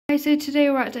Hi, so today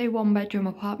we're at a 1-bedroom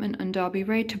apartment on Derby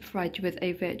Road to provide you with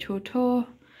a virtual tour.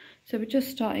 So we're just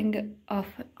starting off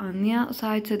on the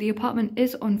outside. So the apartment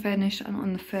is unfurnished and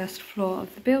on the first floor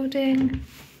of the building.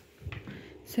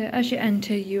 So as you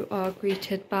enter, you are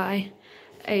greeted by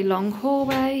a long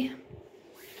hallway.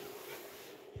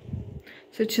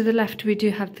 So to the left we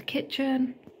do have the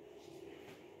kitchen.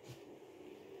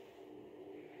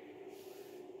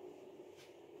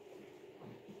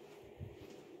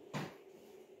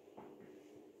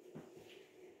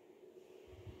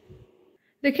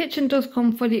 The kitchen does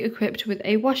come fully equipped with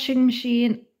a washing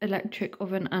machine, electric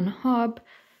oven and hob.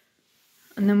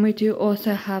 And then we do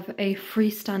also have a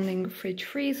freestanding fridge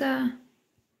freezer.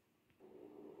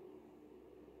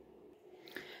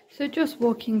 So just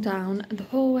walking down the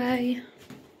hallway.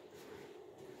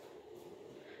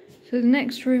 So the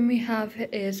next room we have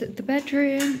is the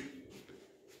bedroom.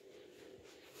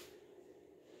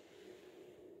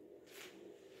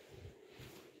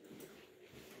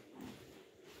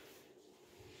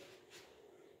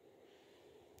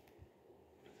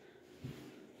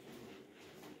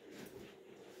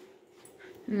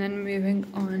 And then moving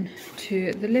on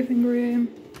to the living room.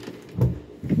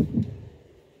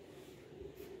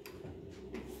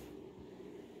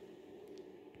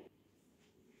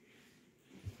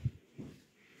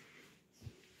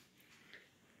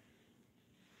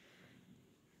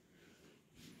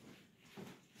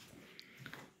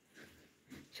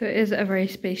 So it is a very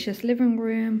spacious living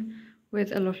room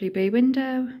with a lovely bay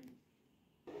window.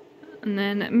 And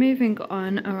then moving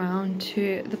on around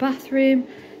to the bathroom.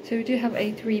 So we do have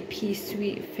a 3-piece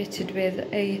suite fitted with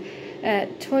a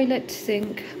toilet,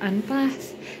 sink and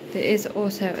bath. There is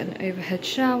also an overhead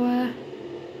shower.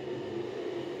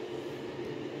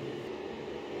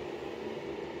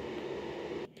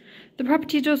 The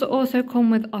property does also come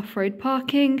with off-road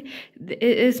parking. It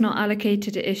is not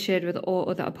allocated, it is shared with all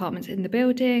other apartments in the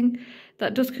building.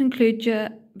 That does conclude your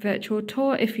virtual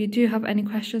tour. If you do have any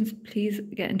questions, please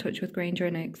get in touch with Granger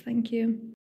and Oaks. Thank you.